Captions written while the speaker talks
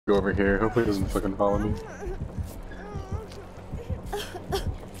go over here. Hopefully he doesn't fucking follow me.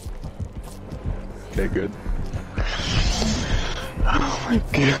 Okay, good. Oh my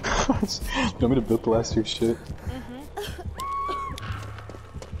gosh. You want me to build the last two shit?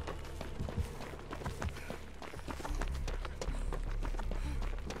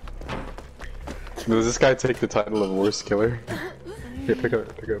 Does this guy take the title of worst killer? Here, pick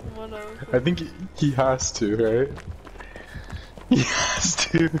up, pick up. I think he has to, right? He has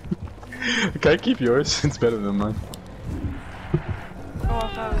to. Can I keep yours? It's better than mine. Oh, I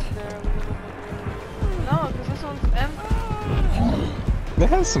thought it was there. No, because this one's empty. It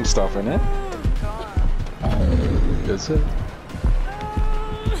has some stuff in it. God. Is it?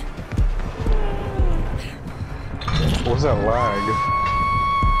 What was that lag?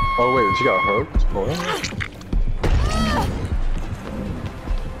 Oh wait, she got hooked? What?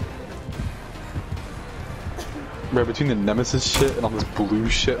 Right, between the Nemesis shit and all this blue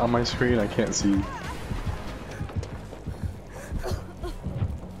shit on my screen, I can't see.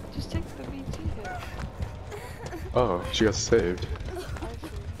 Just take the VT hit. Oh, she got saved.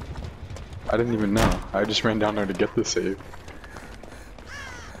 I didn't even know. I just ran down there to get the save.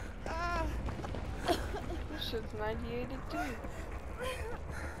 This shit's 98 to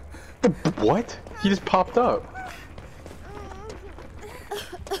 2. What? He just popped up.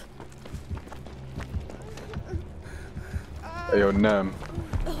 Hey, yo, Nem.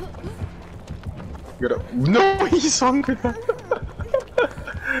 You gotta. No, he's hungry.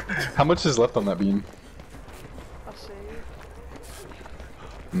 How much is left on that beam? I'll save.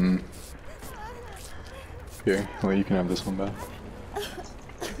 Here, well, you can have this one back.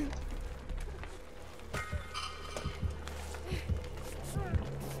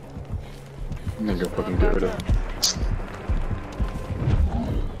 I'm gonna go fucking get rid of it.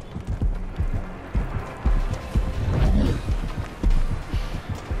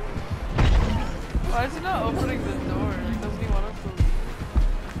 Why is he not opening the door? Like, doesn't he want us to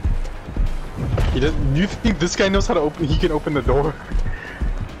leave? He doesn't. You think this guy knows how to open? He can open the door.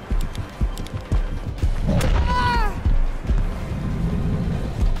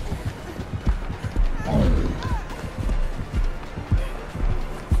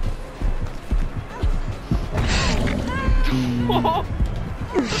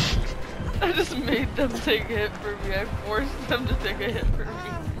 I just made them take a hit for me. I forced them to take a hit for me.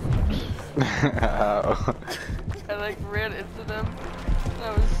 Ow. I like ran into them and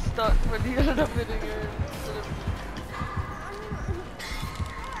I was stuck when he ended up hitting her instead of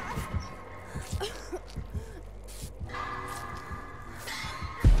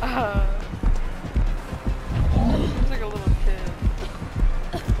he's like a little kid.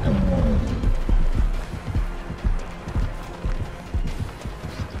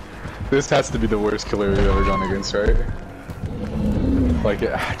 This has to be the worst killer we've ever gone against, right? Like, he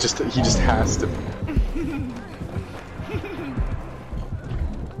just has to.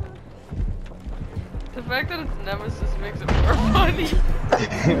 The fact that it's Nemesis makes it more funny.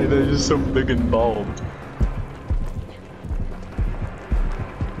 They're just so big and bald.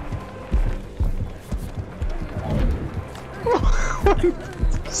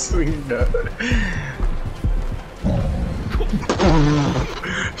 Swinging that.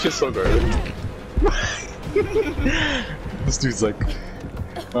 She's so good. This dude's like,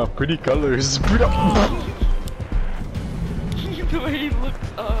 wow, pretty colors. The way he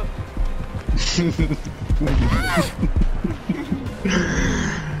looks up.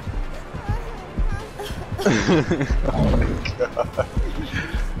 Oh my god.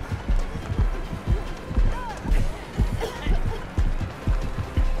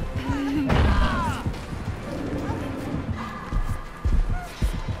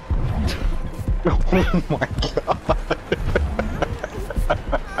 Oh my god.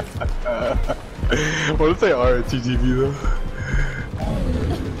 What if they are at TTV though?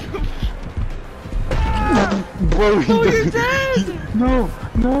 Bro, he doesn't. No,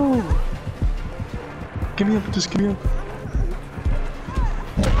 no. Give me up, just give me up.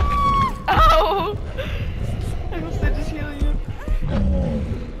 Ow! I was say just heal you.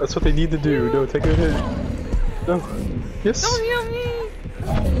 That's what they need to do. No, take a hit. No. Yes. Don't heal me!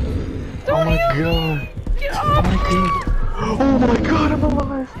 Oh my god. Get Oh off my me! god. Oh my god, I'm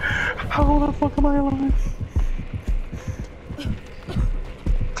alive. How the fuck am I alive?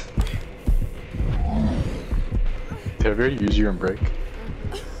 Have you already used your break?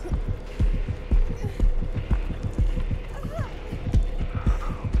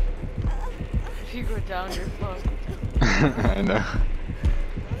 If you go down, you're fucked. I know.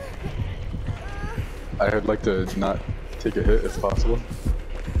 I'd like to not take a hit if possible.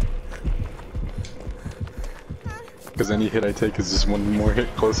 Because any hit I take is just one more hit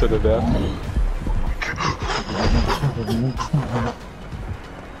closer to death.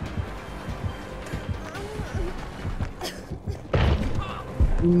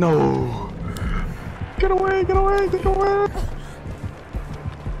 No! Get away, get away, get away!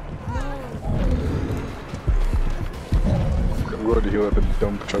 I'm going to heal at the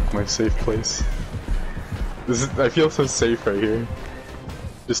dump truck, my safe place. This is, I feel so safe right here.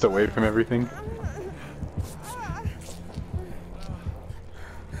 Just away from everything.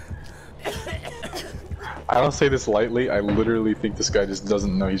 I don't say this lightly, I literally think this guy just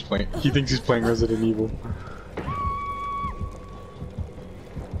doesn't know he's playing. He thinks he's playing Resident Evil.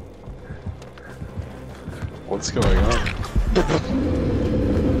 What's going on?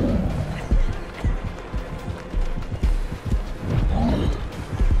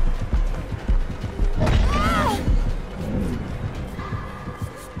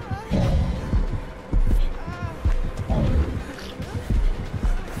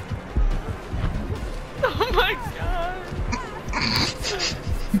 Oh my god!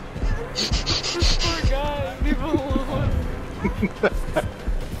 This poor guy, leave him alone.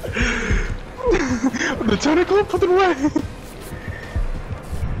 The tentacle, put it away!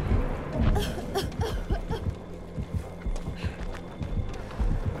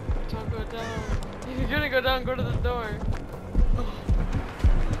 Don't go down. If you're gonna go down, go to the door.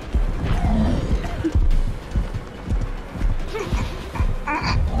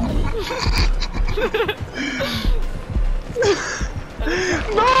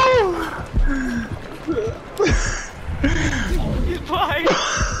 No! He's fine.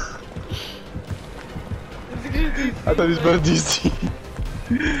 I thought he was better DC.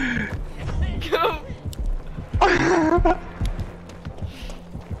 Go.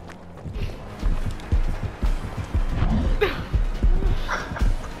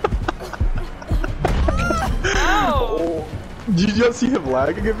 Ow! Did you just see him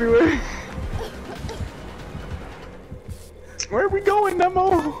lagging everywhere? Where are we going,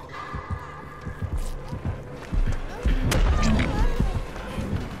 Nemo?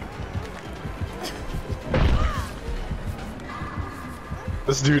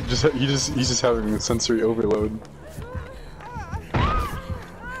 This dude he's just having a sensory overload.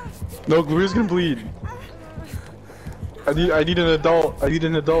 No, Glue's gonna bleed. I need an adult. I need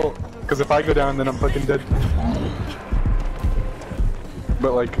an adult. Cause if I go down, then I'm fucking dead.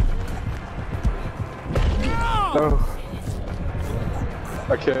 But like, no.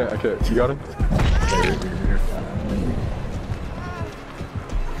 I can't. You got him? Here.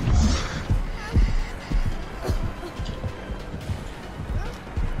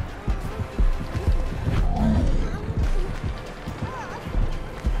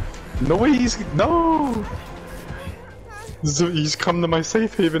 No way, no! So he's come to my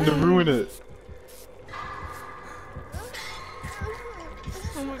safe haven to ruin it.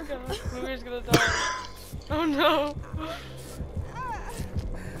 Oh my god, Louie's gonna die. Oh no!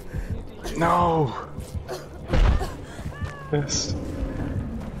 No! Yes.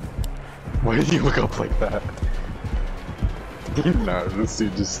 Why did you look up like that? No, this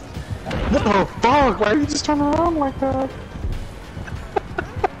dude just... No, fuck! Why are you just turning around like that?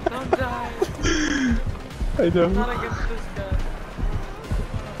 Don't die. I know. I'm not against this guy.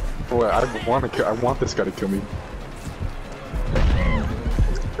 Boy, I want this guy to kill me.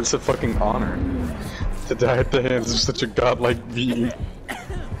 It's a fucking honor to die at the hands of such a godlike being.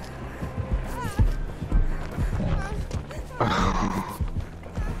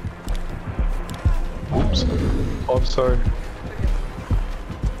 Oops. Oh, I'm sorry.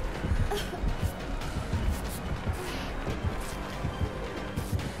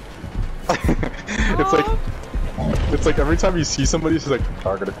 It's like every time you see somebody, it's like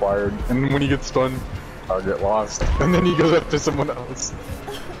target acquired, and when he gets stunned, target lost, and then he goes after someone else.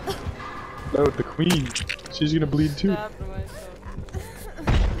 No, the queen, she's gonna bleed too.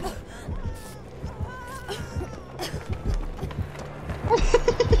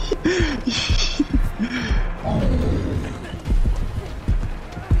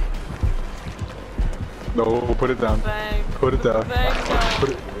 No, put it down. Bang. Put it down. Bang, Put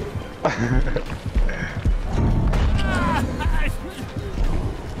it. I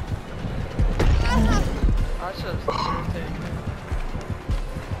should have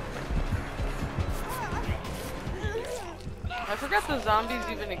I forgot the zombies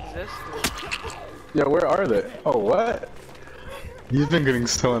even existed. Yeah, where are they? Oh, what? You've been getting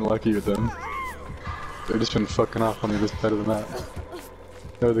so unlucky with them. They've just been fucking off on me this better than that.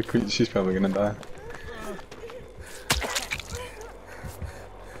 No, the queen, she's probably gonna die.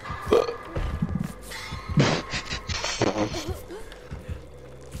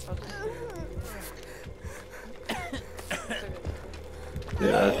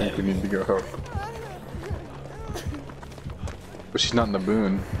 think we need to go help. But she's not in the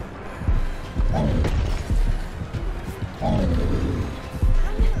boon.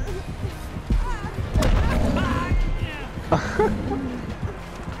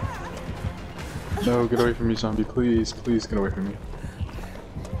 No, get away from me, zombie, please, please get away from me.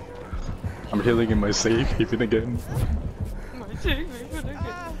 I'm healing in my safe haven again. My safe haven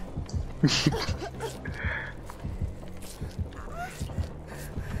again. I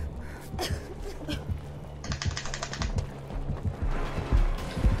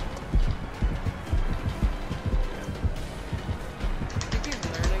think he's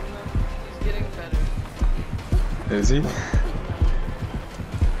learning though. He's getting better. Is he?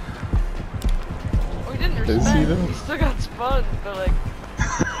 Oh, he didn't respect. Is he though? He still got spun, but like...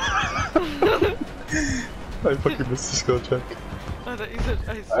 I fucking missed the skill check. I thought you said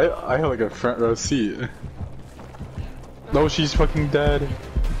I have like a front row seat. No, she's fucking dead.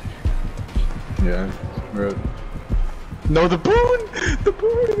 Yeah, right. No, the boon! The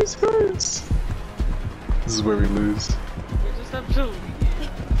boon is hers! This is where we lose. We just have to leave.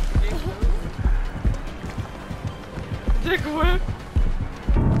 Dick whip!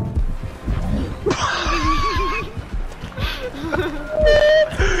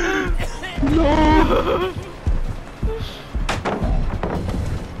 No!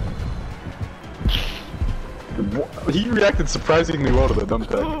 He reacted surprisingly well to the dump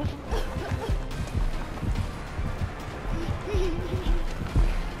tag.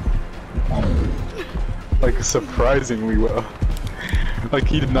 Like, surprisingly well. Like,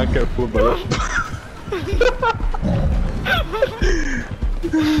 he did not get fooled by that.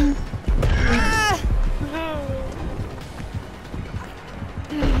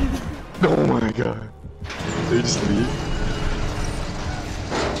 Oh my god. They just leave.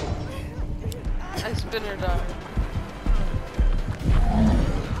 I spin or die.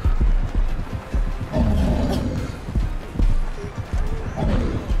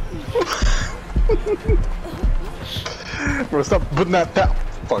 Bro, stop putting that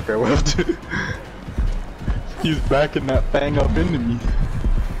fuck, I left it. He's backing that thing up into me.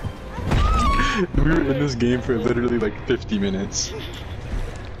 We were in this game for literally like 50 minutes.